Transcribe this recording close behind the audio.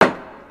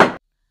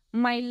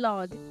My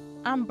lord,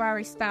 I'm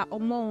Barrister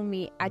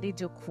Omomi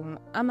Adejoku,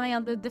 and I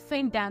am the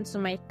defendant to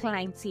my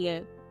client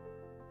here.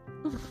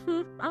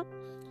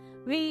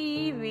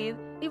 Vivid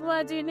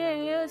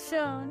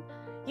imagination.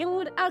 You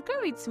would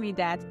agree with me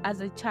that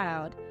as a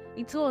child,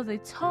 it was a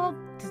tough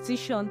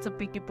decision to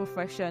pick a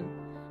profession,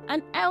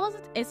 and I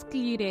wasn't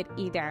excluded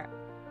either.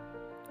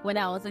 When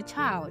I was a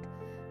child,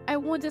 I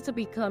wanted to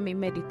become a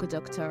medical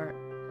doctor,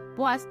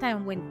 but as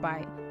time went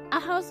by,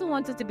 I also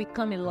wanted to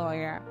become a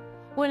lawyer.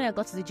 When I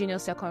got to the junior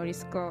secondary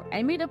school,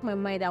 I made up my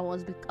mind I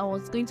was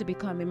going to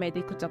become a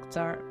medical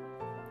doctor.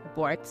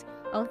 But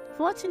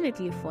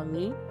unfortunately for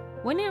me,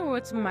 when I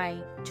wrote my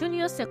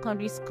junior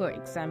secondary school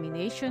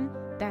examination,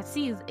 that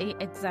is an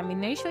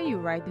examination you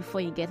write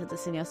before you get to the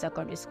senior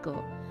secondary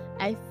school,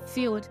 I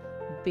failed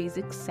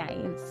basic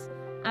science.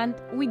 And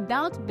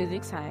without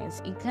basic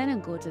science, you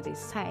cannot go to the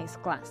science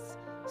class.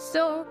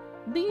 So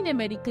being a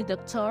medical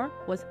doctor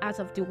was out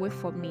of the way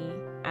for me,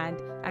 and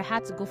I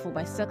had to go for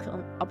my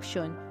second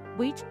option,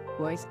 which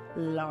was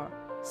law.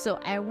 So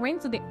I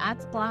went to the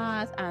art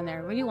class and I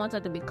really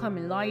wanted to become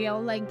a lawyer.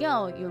 Like,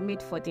 girl, you're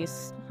made for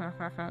this.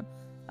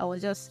 I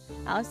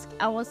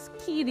was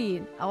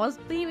kidding. I was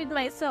playing with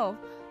myself.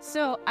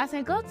 So as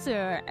I got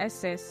to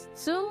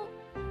SS2,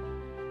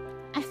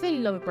 I fell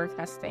in love with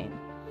broadcasting.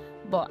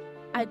 But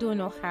I don't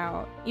know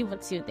how, even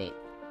till date.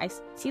 I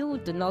still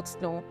do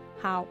not know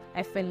how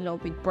I fell in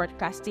love with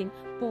broadcasting.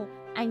 But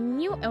I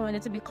knew I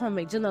wanted to become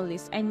a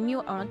journalist. I knew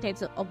I wanted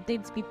to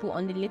update people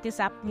on the latest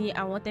happening.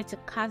 I wanted to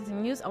cast the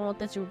news. I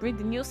wanted to read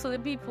the news to the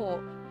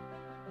people.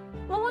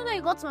 But when I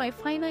got to my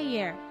final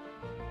year,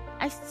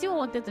 I still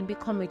wanted to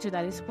become a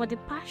journalist, but the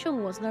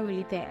passion was not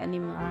really there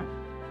anymore.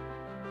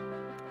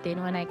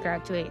 Then when I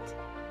graduated,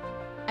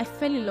 I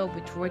fell in love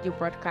with radio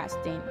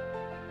broadcasting.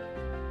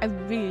 I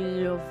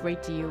really love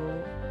radio.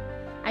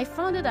 I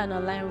founded an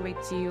online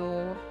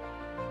radio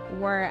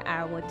where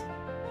I would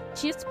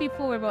gist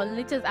people about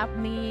latest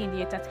happening in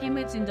the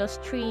entertainment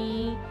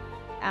industry.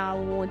 I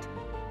would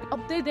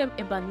update them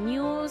about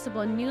news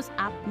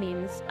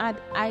happenings, and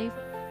I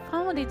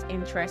found it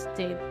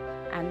interesting.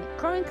 And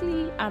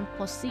currently, I'm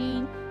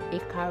pursuing a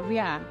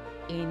career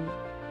in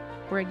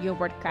radio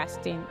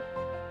broadcasting.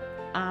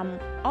 I'm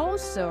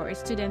also a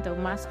student of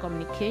mass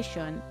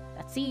communication.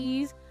 That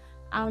is,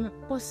 I'm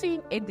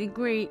pursuing a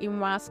degree in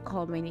mass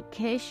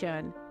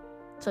communication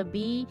to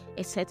be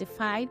a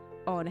certified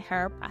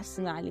on-air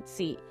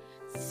personality.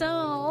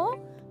 So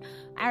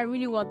I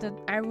really want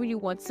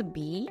to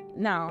be.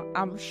 Now,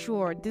 I'm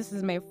sure this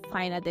is my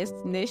final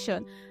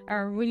destination. I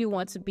really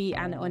want to be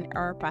an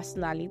on-air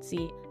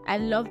personality. I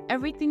love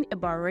everything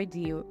about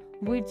radio.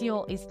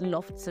 Radio is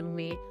love to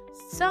me.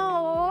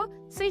 So,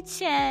 say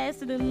cheers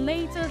to the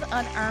latest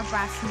on-air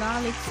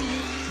personality.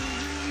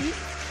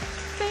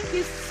 Thank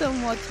you so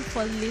much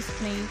for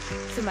listening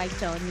to my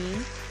journey,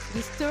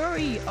 the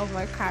story of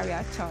my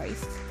career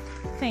choice.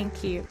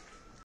 Thank you.